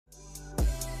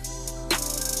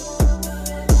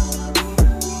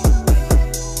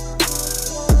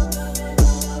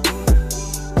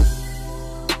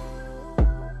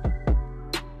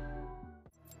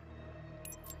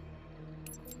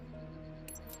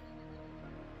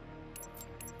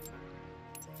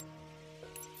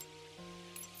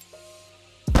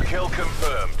Kill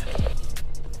confirmed.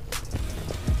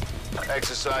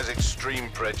 Exercise extreme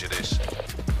prejudice.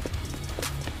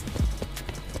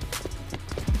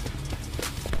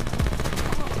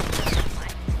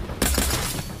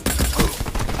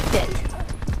 Dead.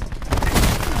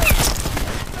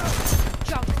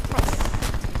 Jump across.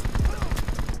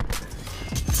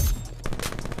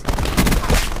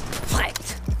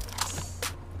 Fracked.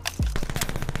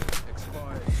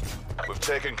 We've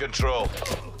taken control.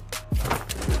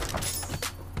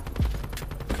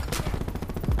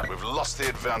 We've lost the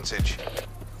advantage.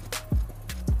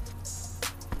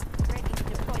 Ready to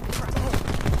deploy the front.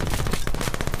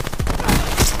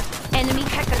 Enemy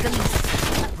hacker released.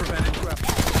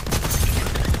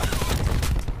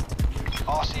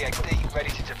 RCXD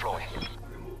ready to deploy.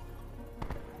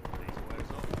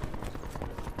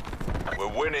 We're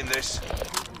winning this.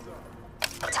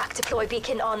 Attack deploy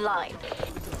beacon online.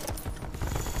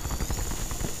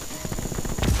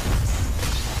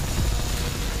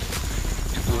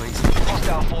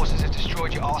 Hostile forces have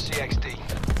destroyed your RCXD.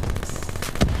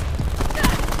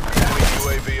 Enemy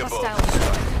UAV above.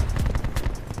 Hostile.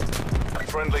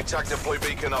 Friendly TAC deploy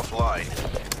beacon offline.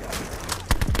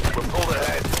 We're pulled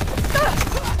ahead.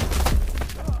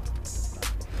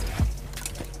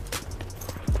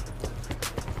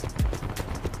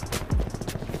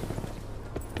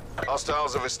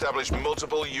 Hostiles have established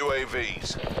multiple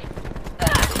UAVs.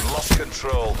 We've lost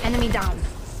control. Enemy down.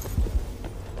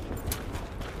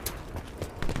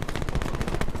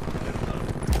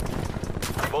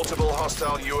 Multiple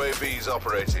hostile UAVs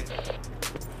operating.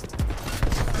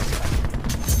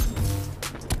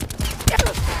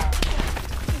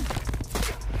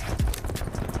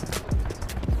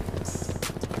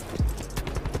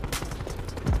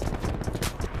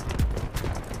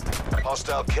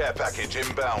 Hostile care package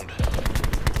inbound.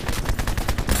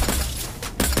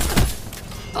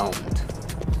 Owned.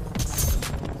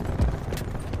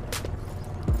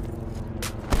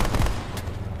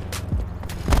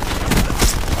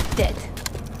 Dead.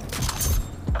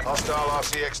 Hostile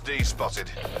RCXD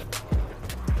spotted.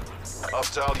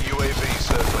 Hostile UAV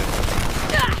circling.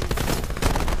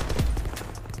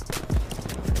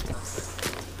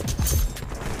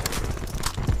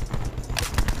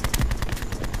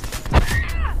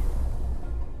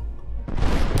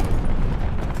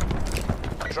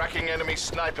 Tracking enemy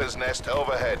sniper's nest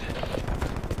overhead.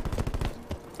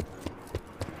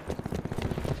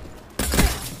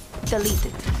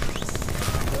 Deleted.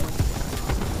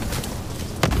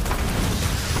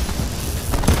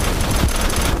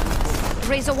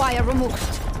 Razor wire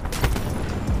removed.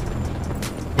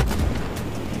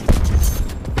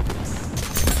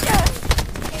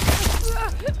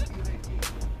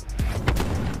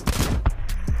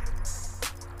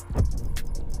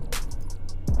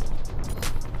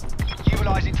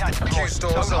 Utilizing tactical Fuse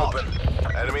doors Zone hot.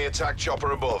 open. Enemy attack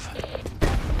chopper above.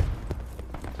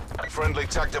 Friendly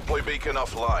TAC deploy beacon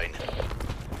offline.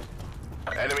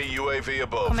 Enemy UAV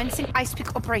above. Commencing ice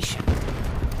pick operation.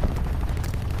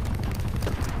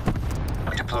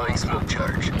 Deploying smoke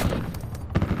charge.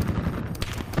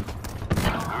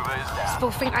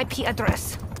 Spoofing IP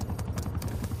address.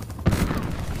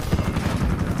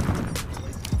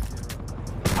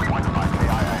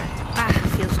 Ah,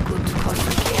 feels good to cause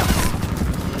some chaos.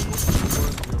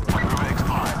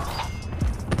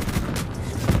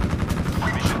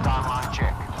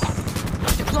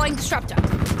 Deploying disruptor.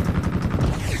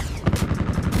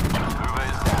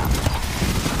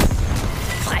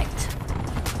 Fracked.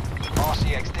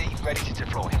 RCXD ready to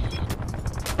deploy.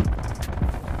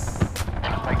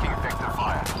 Taking effective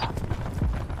fire.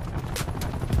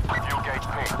 Fuel gauge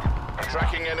ping.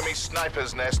 Tracking enemy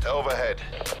sniper's nest overhead.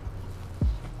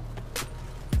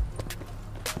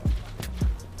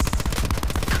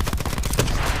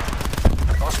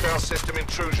 Hostile system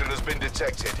intrusion has been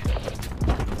detected.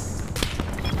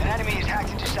 An enemy has hacked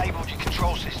and disabled your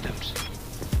control systems.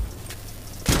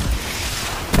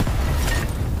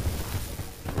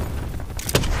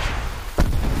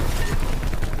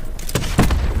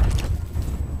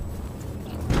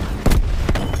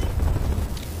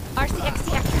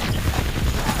 RCXD active.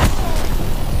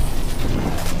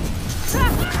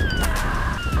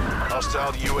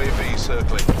 Hostile UAV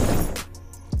circling.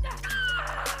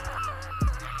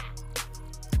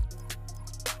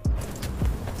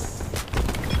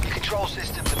 Control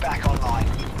systems are back online.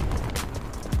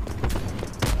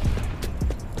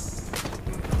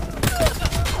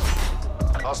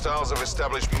 Hostiles have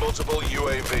established multiple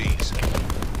UAVs.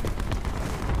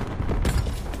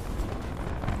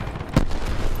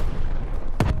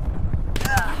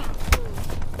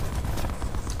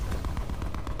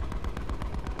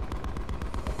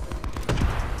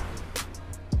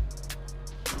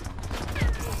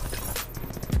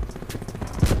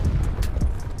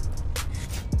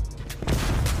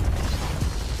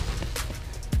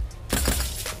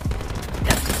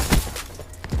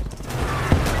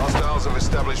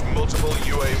 multiple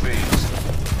UAVs.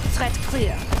 Threat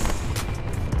clear.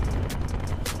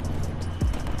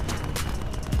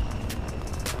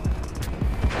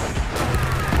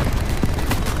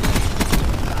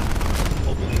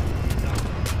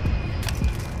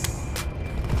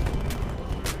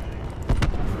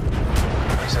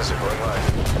 Access going live.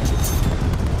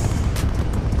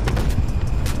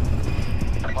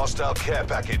 Hostile care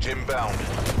package inbound.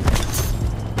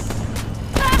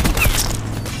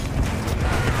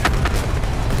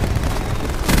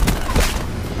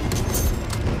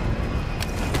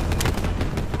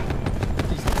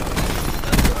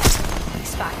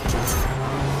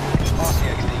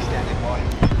 RCXD standing by.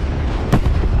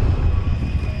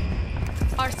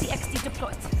 RCXD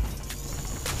deployed.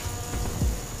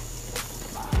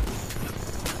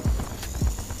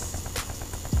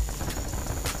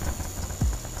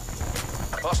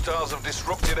 Hostiles have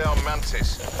disrupted our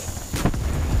mantis.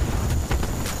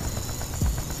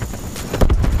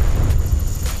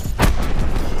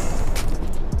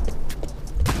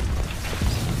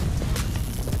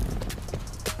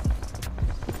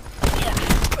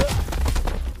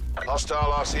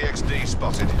 Hostile RCXD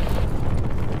spotted.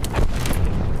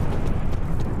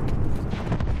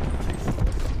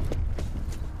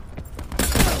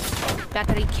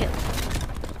 Battery kill.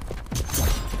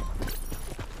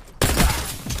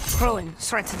 Crowing,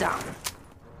 threat down.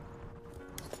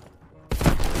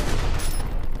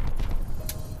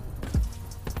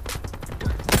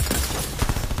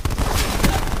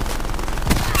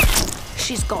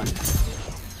 She's gone.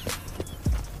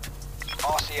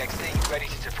 RCXD ready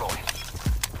to deploy.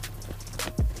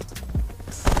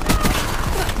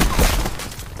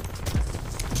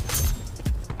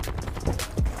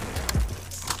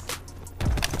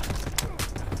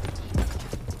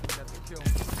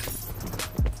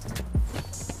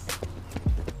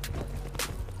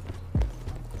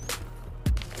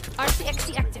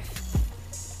 RCXD active.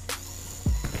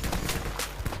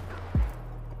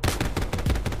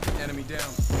 Enemy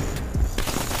down.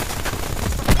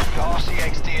 The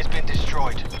RCXD has been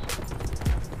destroyed.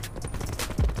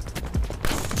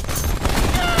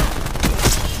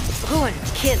 Ruin,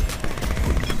 kill.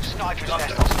 Sniper's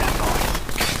nest on standby.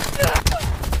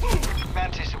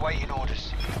 Mantis awaiting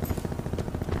orders.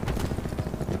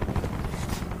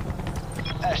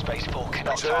 Airspace 4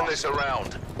 cannot Turn task. this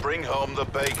around. Bring home the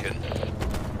bacon.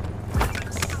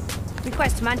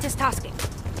 Request Mantis tasking.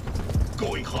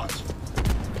 Going hot.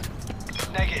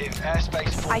 Negative.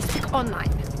 Airspace 4. iSpeak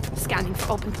online. Scanning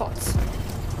for open ports.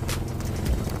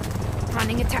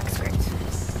 Running attack script.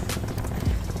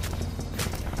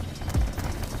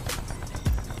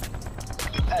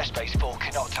 Airspace 4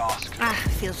 cannot task. Ah,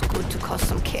 feels good to cause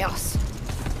some chaos.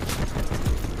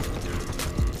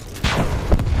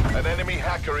 An enemy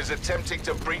hacker is attempting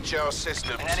to breach our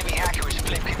systems. An enemy hacker has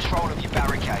flipped control of your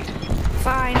barricade.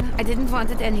 Fine, I didn't want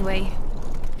it anyway.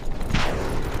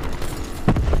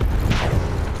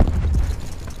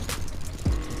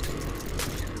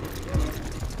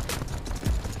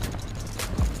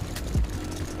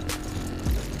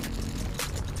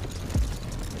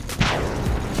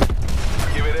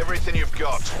 Give it everything you've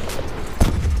got.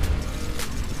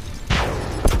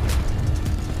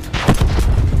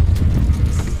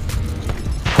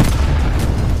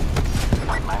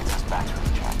 Mantis battery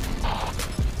check.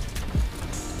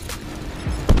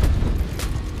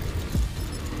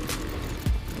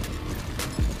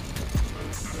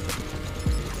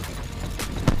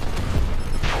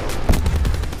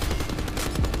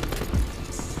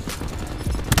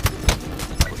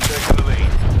 We're taking the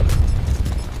lead.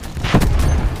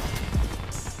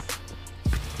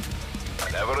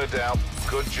 Never a doubt.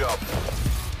 Good job.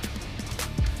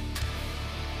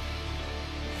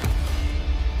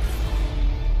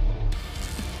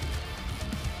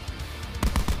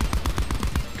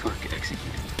 Target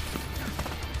executed.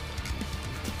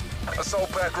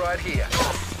 Assault pack right here.